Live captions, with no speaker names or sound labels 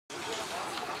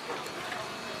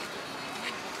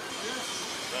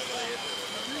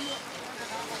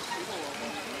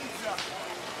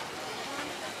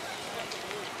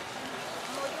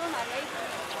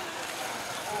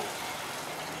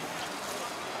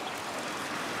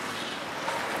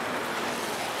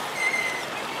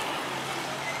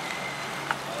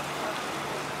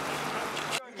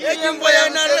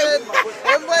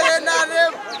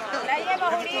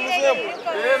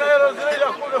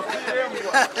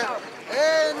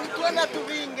Nikwenda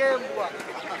tuvingembwa.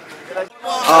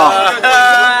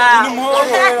 Ni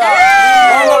muhoro.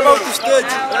 All about the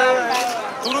stage.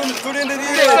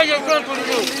 Turindiriye.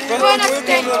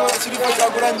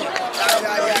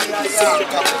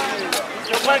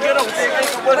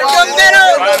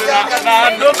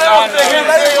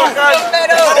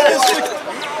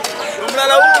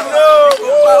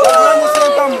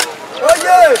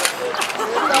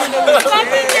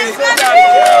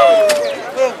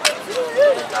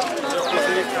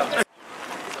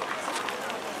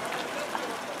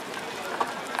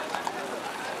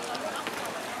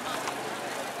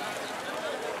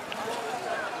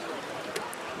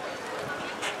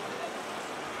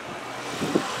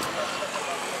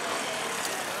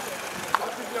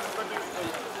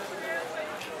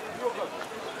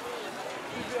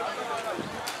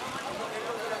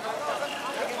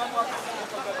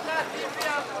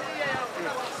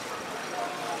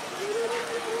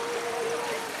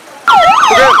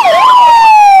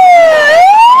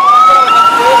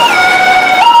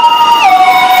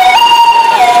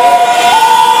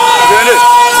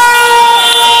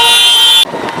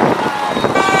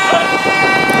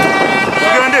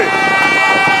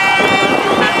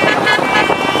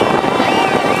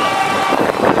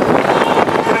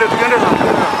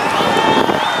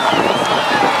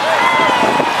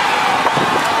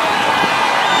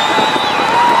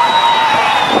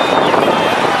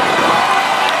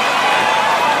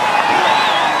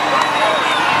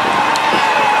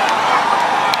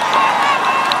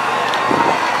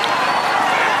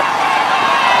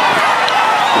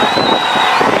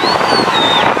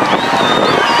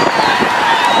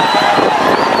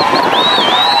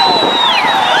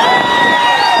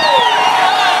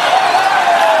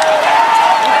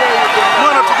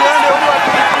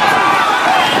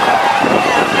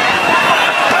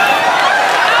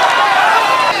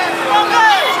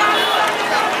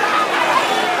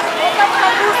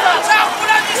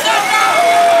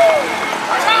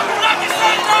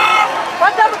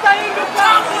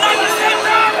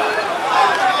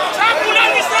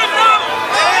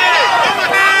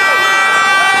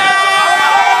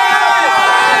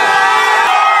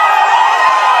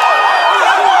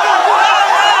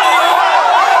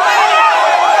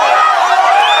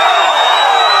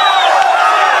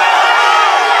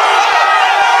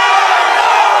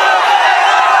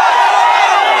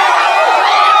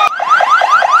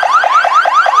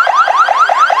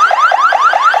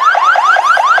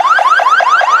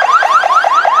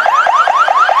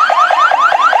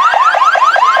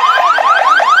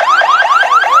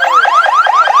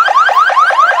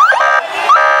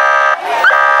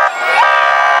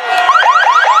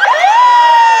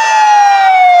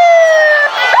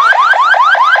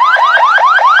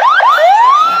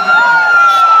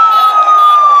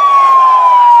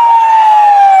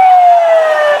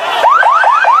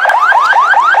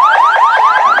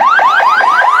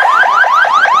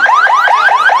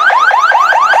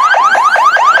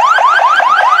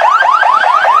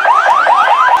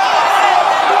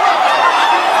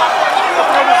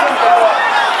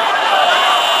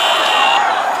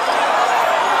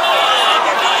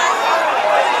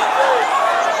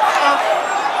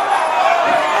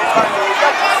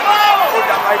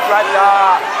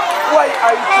 Why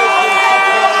are you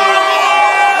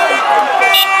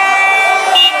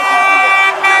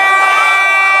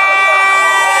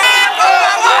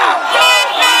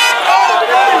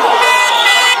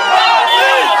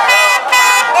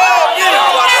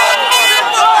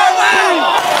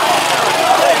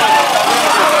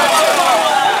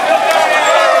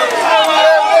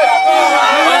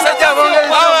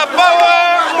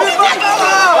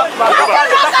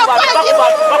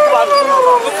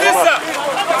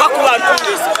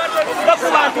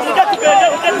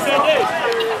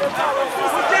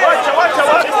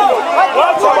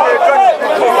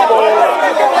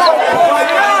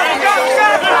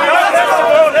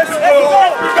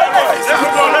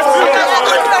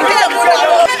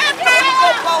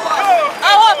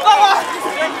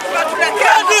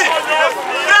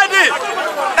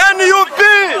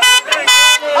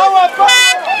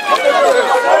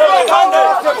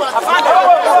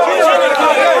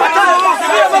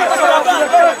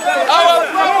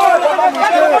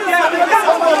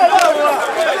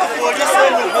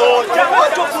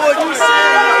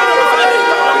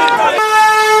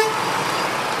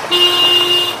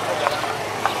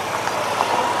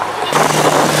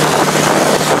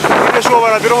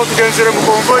biroho tugenzere mu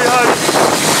Kongo ihari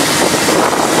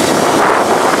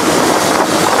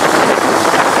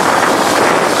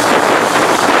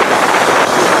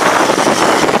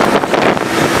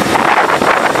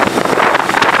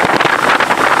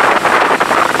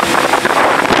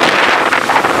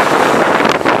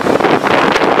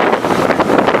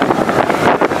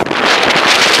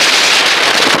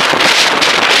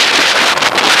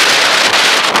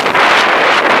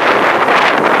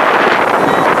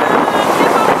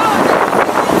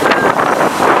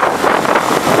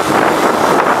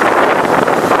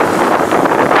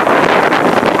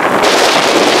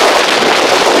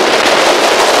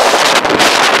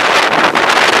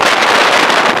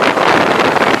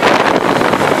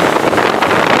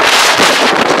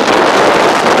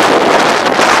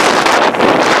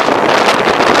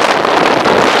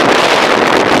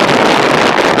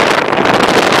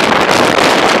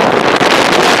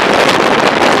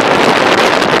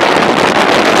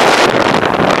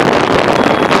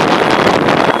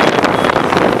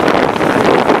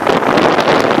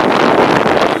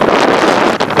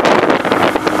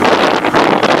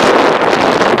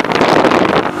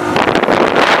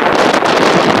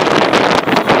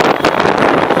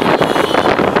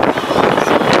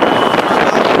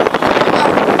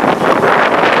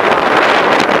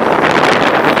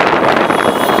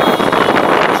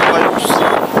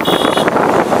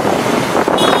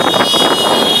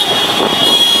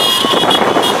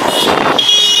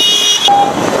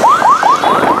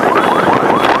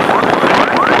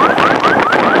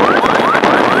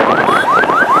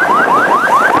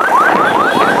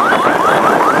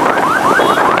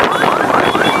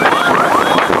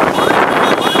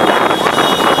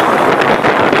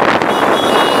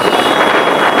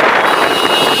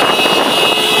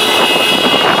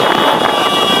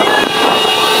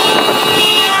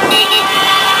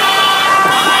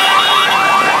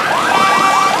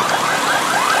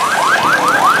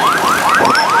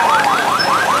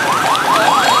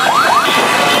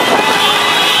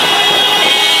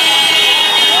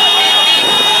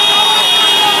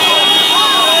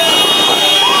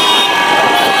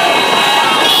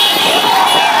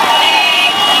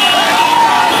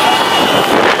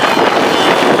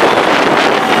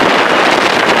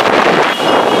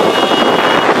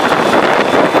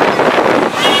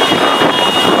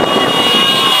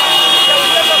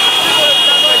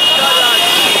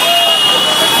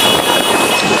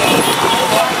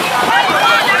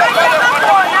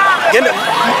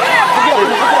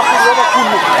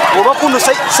buno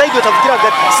saidi utavugira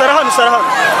gati sarahanu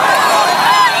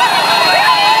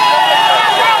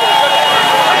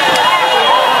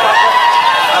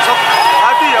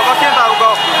ati abakenda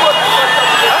rugaho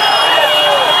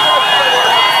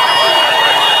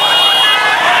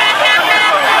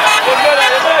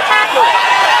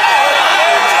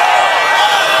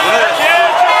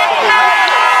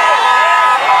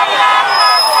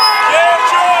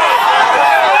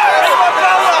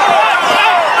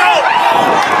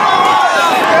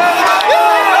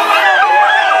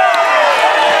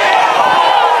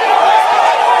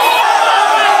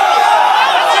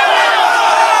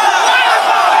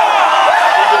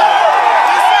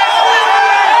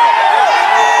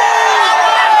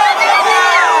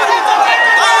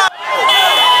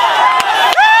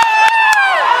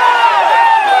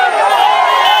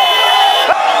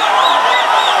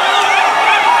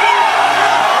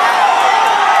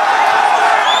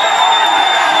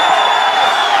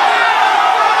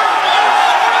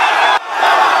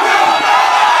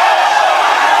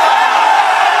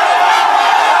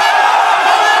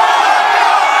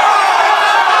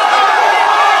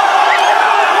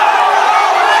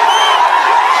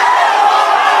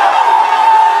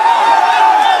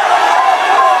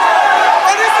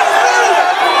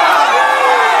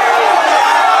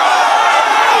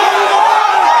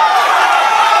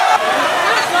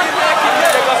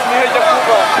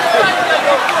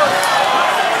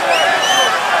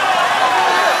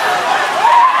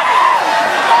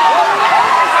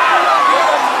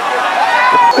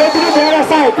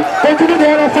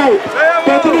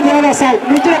Continue the other side.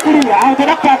 Nijira kulia, au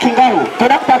tuna parking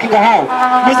hao.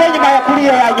 Mzee nyuma ya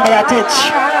kulia ya nyuma ya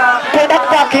techi. Tuna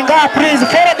parking hao, please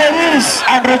follow the rules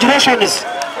and regulations.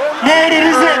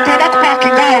 Niririze tuna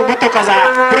parking hao motoka za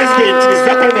president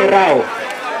zako rao.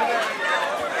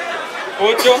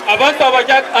 Ojo abantu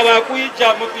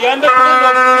abakuija mutuyambe kulinda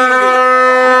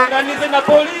nanize na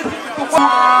polisi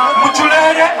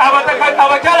muchulere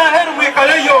abakala heru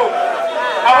mwikaleyo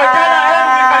abakala heru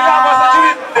mwikaleyo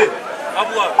abasajurite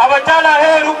abakala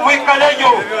heru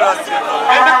mwikaleyo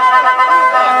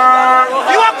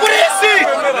iwa polisi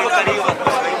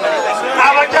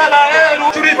abakala heru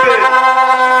jurite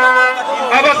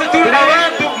abasajurite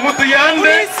abantu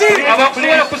mutuyambe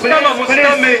abakuya kusama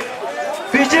musame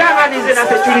Vigilanganize na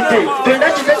security.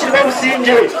 Twenda chize chiriba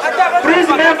businje. Please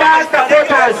members,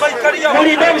 supporters.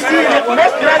 Mulinde businje,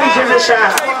 most ravishezesha.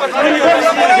 Mulinde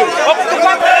businje.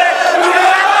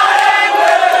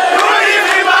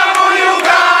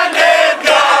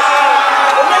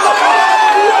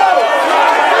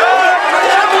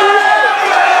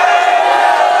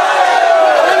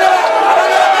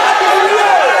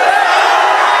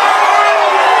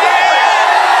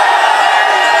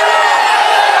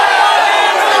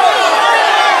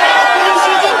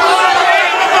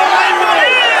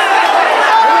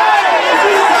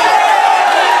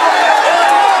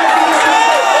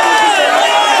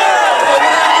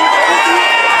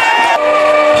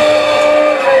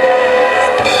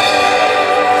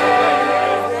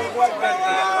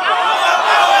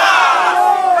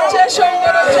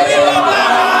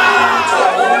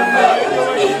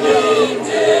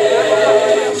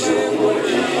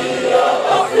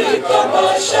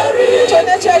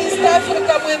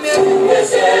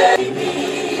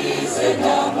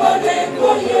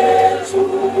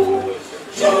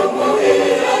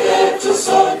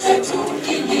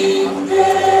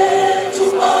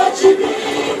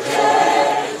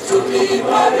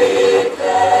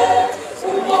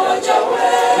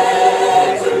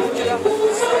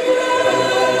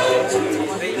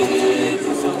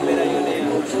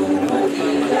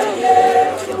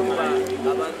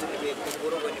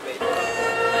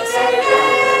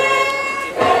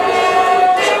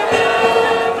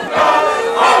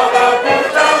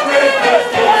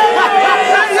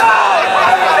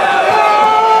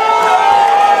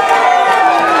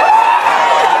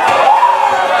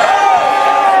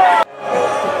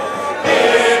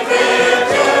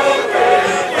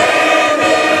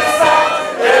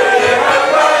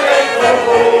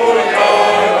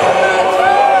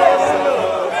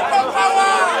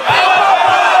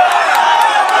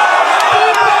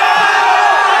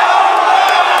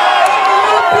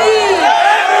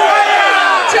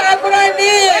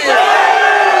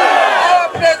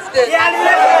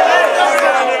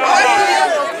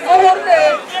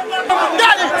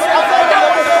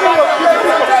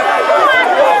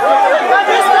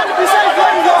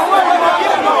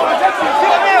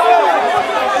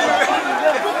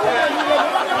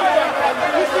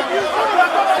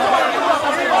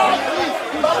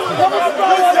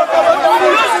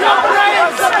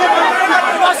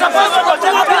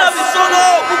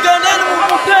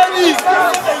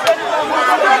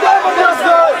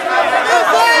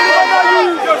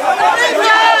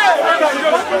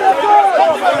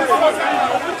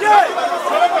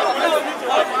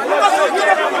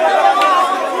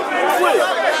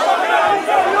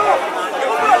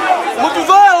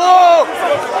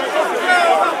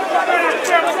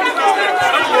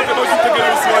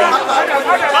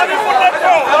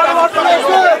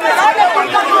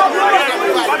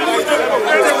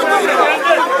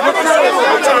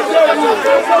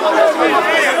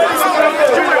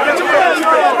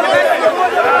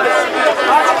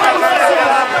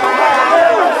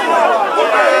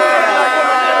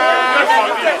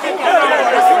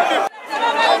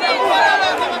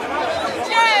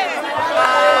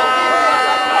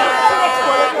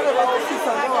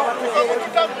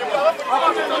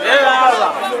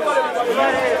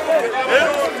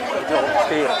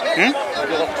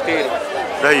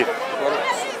 Daí.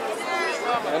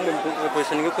 Depois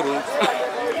você ninguém curou.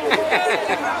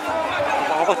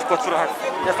 Vamos continuar.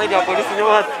 Já sai da polícia de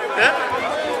volta.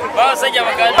 Vamos sair da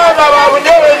bagagem.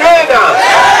 Babunyoro nywena.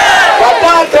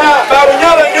 Batata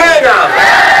babunyoro nywena.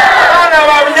 Bana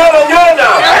babunyoro nywena.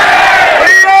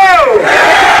 Rio.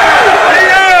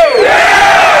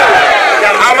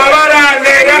 Amabara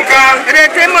negaka.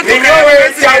 Ninyowe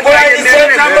chakula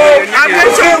isenamo.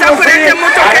 Abesho takurete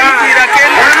moto kira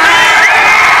kenda.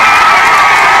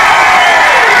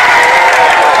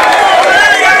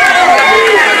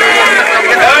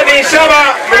 Nani shaba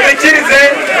mbichirize.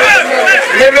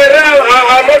 General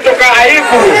amotoka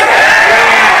aibu.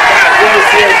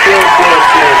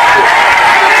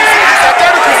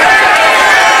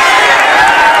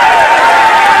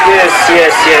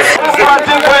 Yes.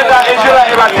 Kwenda ejura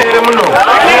ebatere muno.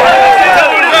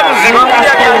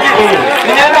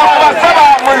 Nienda kubasaba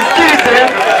musikirize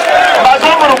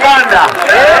bazo mu Ruganda.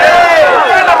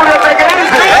 Kwenda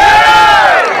muretegereze.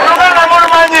 Ruganda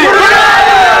murumanyi.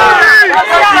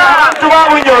 Tuba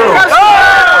Bunyoro.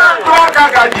 Tuba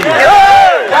Kagadi.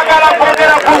 Jagala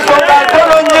kwongera kusonga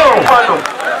ntono nnyo.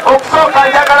 Okusooka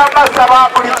njagala basaba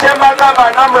buli kyembagamba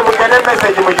nammwe mugende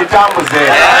message mugitambuze.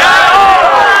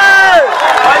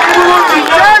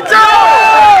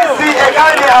 Si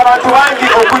egali abantu bangi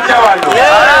okujja wano.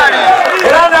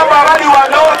 Era nabo abali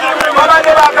wano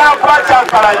babadde bagala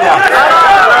kwacyankalanya.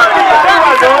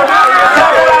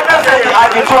 Jagala message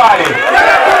agitwale.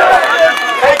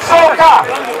 Ekisooka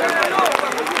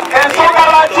ensonga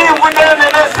lwaki nvudde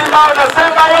nenesimbawo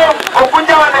nasembayo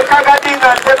okujja wano e Kagadi nga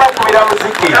ntebakubira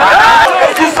muziki.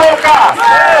 Ekisooka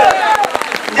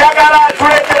njagala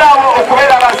tulekerawo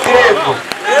okubeera basireevu.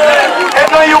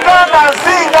 Eno Uganda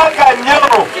nsinganga nnyo.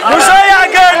 Musayi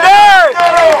agende!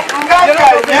 Nganga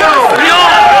nnyo.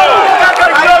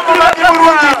 Mumanyi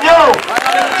bulungi nnyo.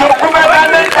 Tukumeka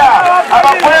nedda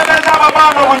abakulembeze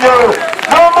ababaana Bunyoro.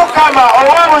 N'Omukama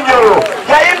owa Bunyoro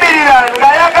yayimirira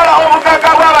ng'ayagala obugagga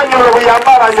bw'Abanyoro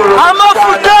buyambe Abanyoro.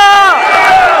 Amafuta!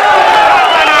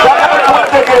 Bagala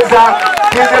tubategeeza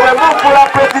nze bwe mufuula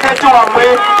pulezidenti wammwe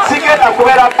sigenda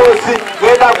kubeera boosi,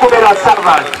 ngenda kubeera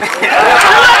servant.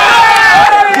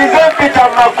 Nzize mpita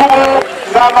mu makubo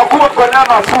ng'amakubo gonna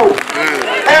mafu.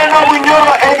 Eno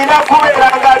Bunyoro erina kubeera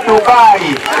nga Dubai.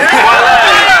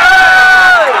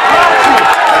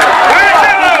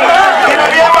 Bino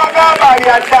byebagamba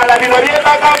bya ddala, bino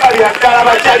byebagamba bya ddala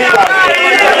bakyali baffe.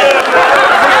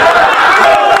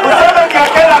 Museveni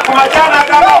agenda ku makyana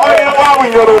gaba oyero wa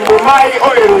Bunyoro mu mayi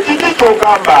oyero kiki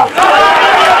kyogamba?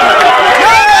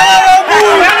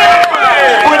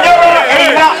 Bunyoro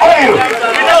erina oyero.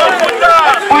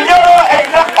 Bunyoro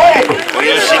erina oyero.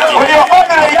 Oyo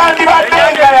oyero yandibadde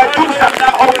nga yatuusa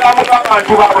obulamu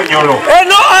bw'abantu ba Bunyoro.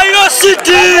 Eno ayo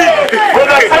city. Bwe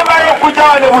nasembayo okujja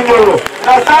wano Bunyoro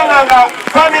nasanga nga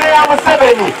famire ya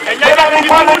Museveni era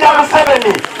mikwano gya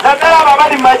Museveni naddala abo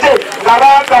abali mu magye nga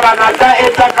baagabanadda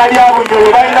ettaka lya Bunyoro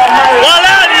balina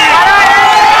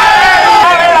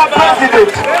abeera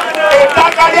president.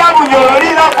 Ettaka lya Bunyoro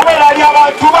lirina kubeera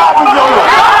ly'abantu ba Bunyoro.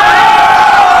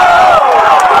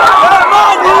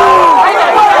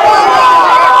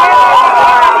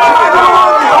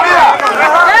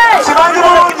 Kimanyi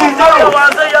bulungi nnyo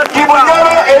nti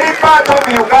Bunyoro eri part of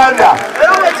Uganda.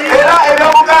 Era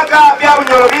ebyobugagga bya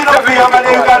Bunyoro birina okuyamba ne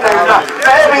Uganda yonna,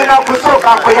 naye birina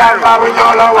kusooka kuyamba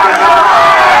Bunyoro wano.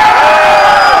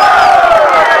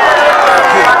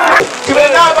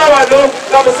 Tubenaaba wano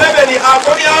nga Museveni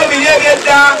akomyawo biri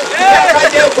ebyedda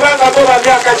yakajja okubanga bo ba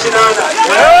myaka 8.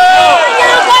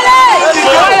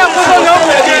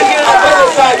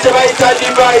 Akozesa kye bayita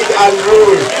divide and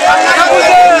rule.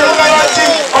 Lwaki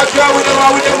batwawude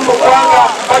wawude mu ggwanga,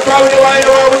 batwawude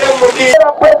wawude mu mudiira.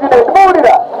 President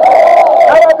muwulira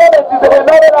n'abagabezi ze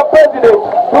benabeera president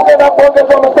tugenda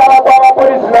kwongeza omusaala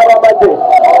gw'abapoliisi n'abamagye.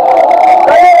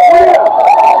 Naye wulira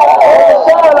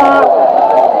omusaala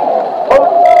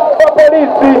gwa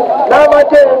poliisi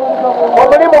n'amagye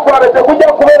omulimu gwabwe tegujja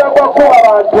kubeera gwa kuwa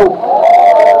bantu.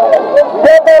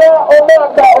 Njagala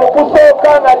omwaka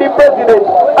okusooka nga ndi president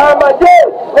amagye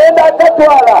ngenda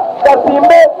gatwala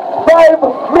gasimbe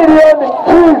 5 million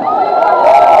trees.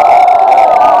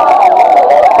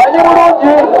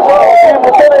 Banyurungi ni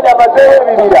Museveni amazeyo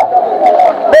ebibira.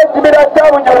 N'ekibira kya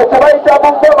Bunyoro kye bayita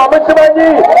Bugoma mukimanyi.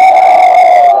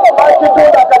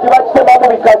 Bakitunda kati bakisemamu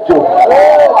bikajjo.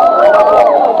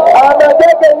 Amagye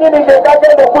gennyini ge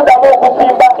gagenda okuddamu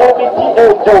okusimba emiti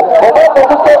egyo. Omwaka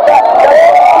ogusooka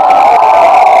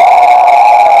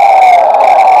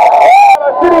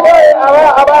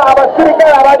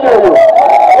abasirikale abali eyo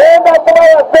genda kuba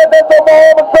basembeza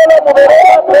omusolo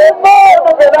mubeeremu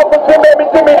mugenda kusimba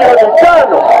emiti miliyoni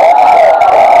 5.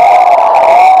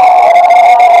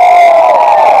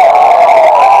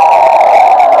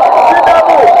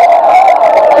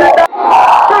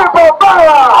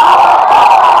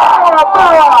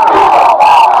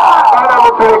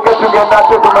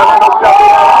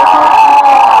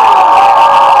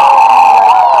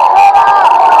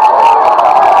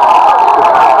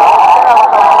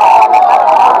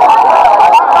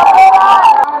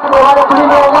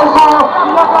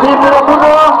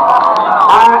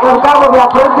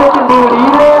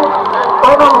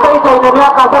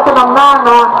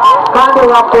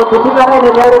 Kutika na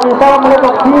ile yale misao mleta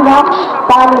kina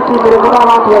pale sisi kuna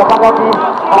watu ya Kagadi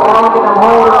around na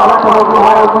moyo na watu wa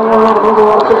haya kwa ndio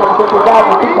wote kwa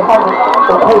sababu kitu hapo